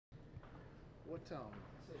What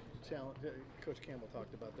challenge? Coach Campbell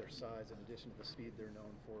talked about their size in addition to the speed they're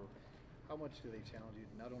known for. How much do they challenge you,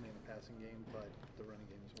 not only in the passing game but the running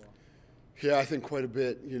game as well? Yeah, I think quite a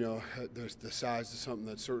bit. The size is something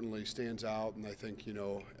that certainly stands out, and I think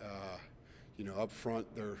up front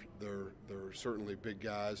they're certainly big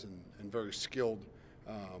guys and very skilled.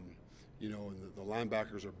 And the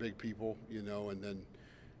linebackers are big people.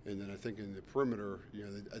 And then I think in the perimeter,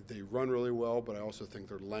 they run really well, but I also think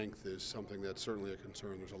their length is something that's certainly a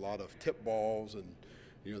concern. There's a lot of tip balls, and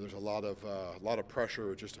there's a lot of pressure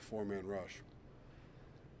with just a four-man rush.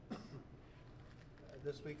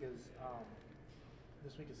 This week is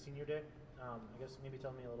Senior Day. I guess maybe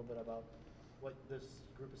tell me a little bit about what this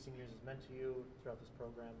group of seniors has meant to you throughout this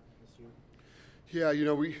program this year. Yeah,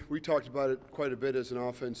 we talked about it quite a bit as an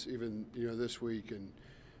offense, even this week, and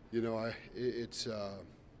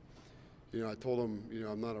I told them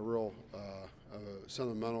I'm not a real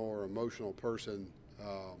sentimental or emotional person,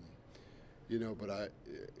 but I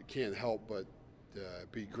can't help but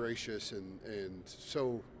be gracious and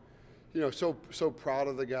so proud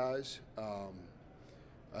of the guys.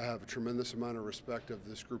 I have a tremendous amount of respect of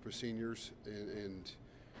this group of seniors and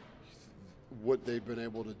what they've been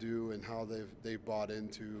able to do and how they've bought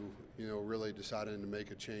into really deciding to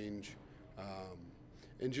make a change,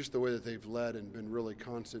 and just the way that they've led and been really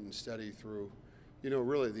constant and steady through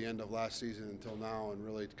really the end of last season until now, and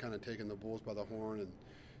really kind of taking the bulls by the horn,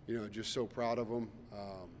 and just so proud of them.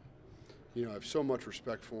 I have so much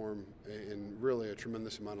respect for them and really a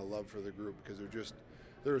tremendous amount of love for the group, because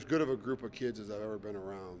they're as good of a group of kids as I've ever been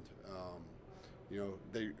around.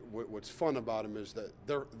 What's fun about them is that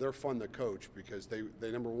they're fun to coach, because they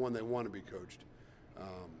number one, they want to be coached.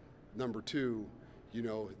 Number two,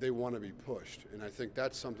 they want to be pushed, and I think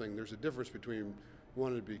that's something. There's a difference between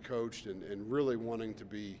wanting to be coached and really wanting to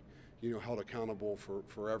be held accountable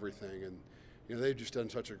for everything. And they've just done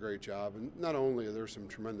such a great job. And not only are there some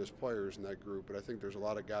tremendous players in that group, but I think there's a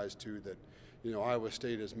lot of guys too that Iowa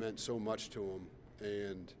State has meant so much to them,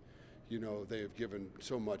 and they have given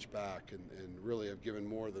so much back and really have given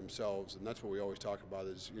more of themselves. And that's what we always talk about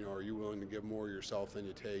is, are you willing to give more of yourself than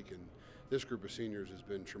you take? And this group of seniors has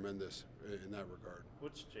been tremendous in that regard.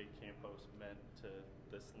 What's Jake Campos meant to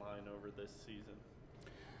this line over this season?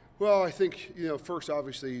 Well, I think, first,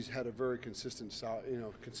 obviously, he's had a very consistent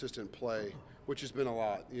play, which has been a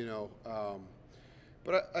lot,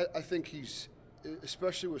 But I think he's,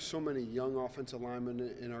 especially with so many young offensive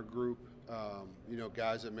linemen in our group,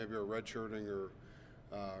 guys that maybe are redshirting or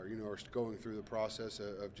are going through the process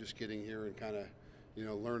of just getting here and kind of,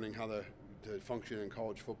 learning how to function in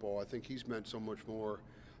college football. I think he's meant so much more.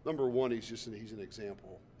 Number one, he's an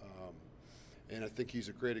example. And I think he's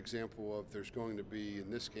a great example of there's going to be, in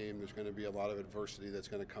this game, there's going to be a lot of adversity that's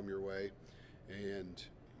going to come your way. And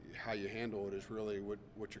how you handle it is really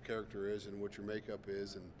what your character is and what your makeup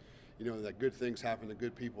is. And, that good things happen to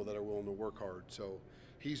good people that are willing to work hard. So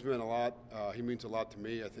he's meant a lot. He means a lot to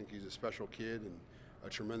me. I think he's a special kid and a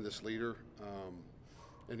tremendous leader.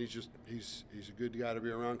 And he's a good guy to be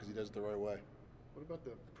around because he does it the right way. What about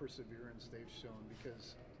the perseverance they've shown?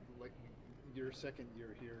 Because, like, your second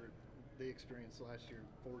year here, they experienced last year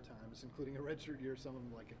 4 times, including a redshirt year, someone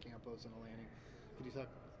like a Campos and a Lanning. Could you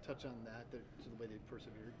touch on that, the way they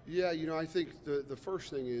persevered? Yeah, I think the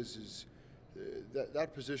first thing is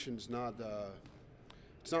that position's not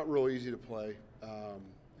it's not real easy to play,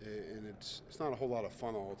 and it's not a whole lot of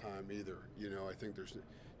fun all the time either. I think there's,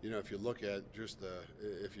 if you look at just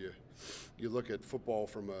if you look at football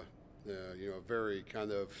from a very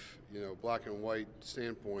kind of black and white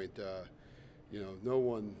standpoint, no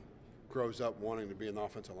one grows up wanting to be an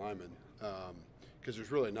offensive lineman, because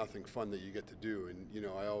there's really nothing fun that you get to do. And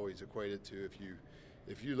I always equate it to if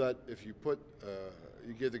you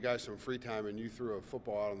give the guys some free time and you threw a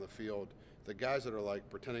football out on the field, the guys that are like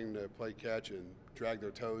pretending to play catch and drag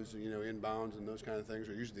their toes, inbounds and those kind of things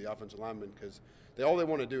are usually the offensive linemen, because all they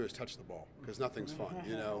want to do is touch the ball, because nothing's fun,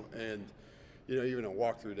 and even in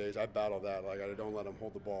walkthrough days, I battle that. Like, I don't let them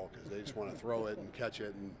hold the ball because they just want to throw it and catch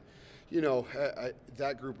it. And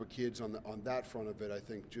that group of kids on that front of it, I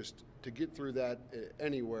think just to get through that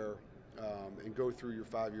anywhere and go through your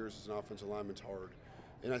 5 years as an offensive lineman's hard.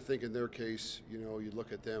 And I think in their case, you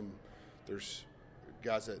look at them, there's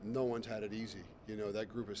guys that no one's had it easy. That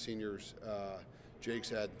group of seniors, Jake's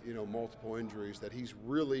had, multiple injuries that he's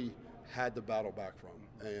really had to battle back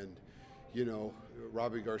from. And,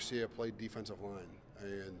 Robbie Garcia played defensive line.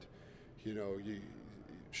 And,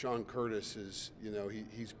 Sean Curtis is,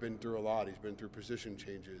 he's been through a lot. He's been through position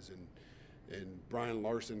changes. And Brian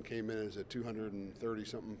Larson came in as a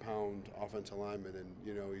 230-something pound offensive lineman,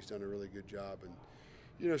 and, he's done a really good job. And,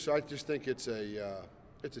 So I just think it's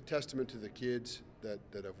a testament to the kids that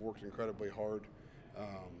have worked incredibly hard,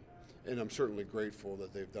 and I'm certainly grateful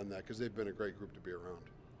that they've done that because they've been a great group to be around.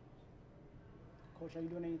 Coach, are you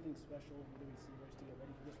doing anything special with the receivers to get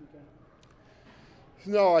ready for this weekend?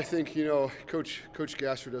 No, I think Coach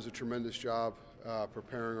Gasser does a tremendous job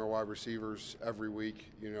preparing our wide receivers every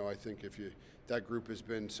week. I think that group has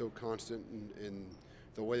been so constant in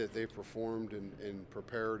the way that they've performed and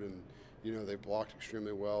prepared, and they've blocked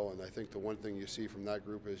extremely well. And I think the one thing you see from that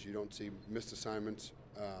group is you don't see missed assignments,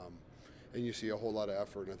 and you see a whole lot of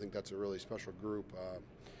effort. And I think that's a really special group.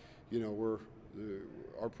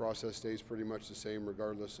 Our process stays pretty much the same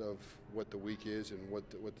regardless of what the week is and what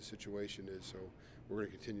the situation is. So we're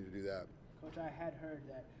going to continue to do that. Coach, I had heard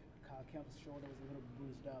that Kyle Campbell's shoulder was a little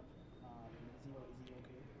bruised up. Is he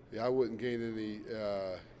okay? Yeah, I wouldn't gain any.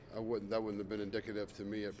 That wouldn't have been indicative to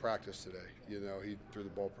me at practice today. He threw the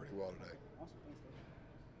ball pretty well today.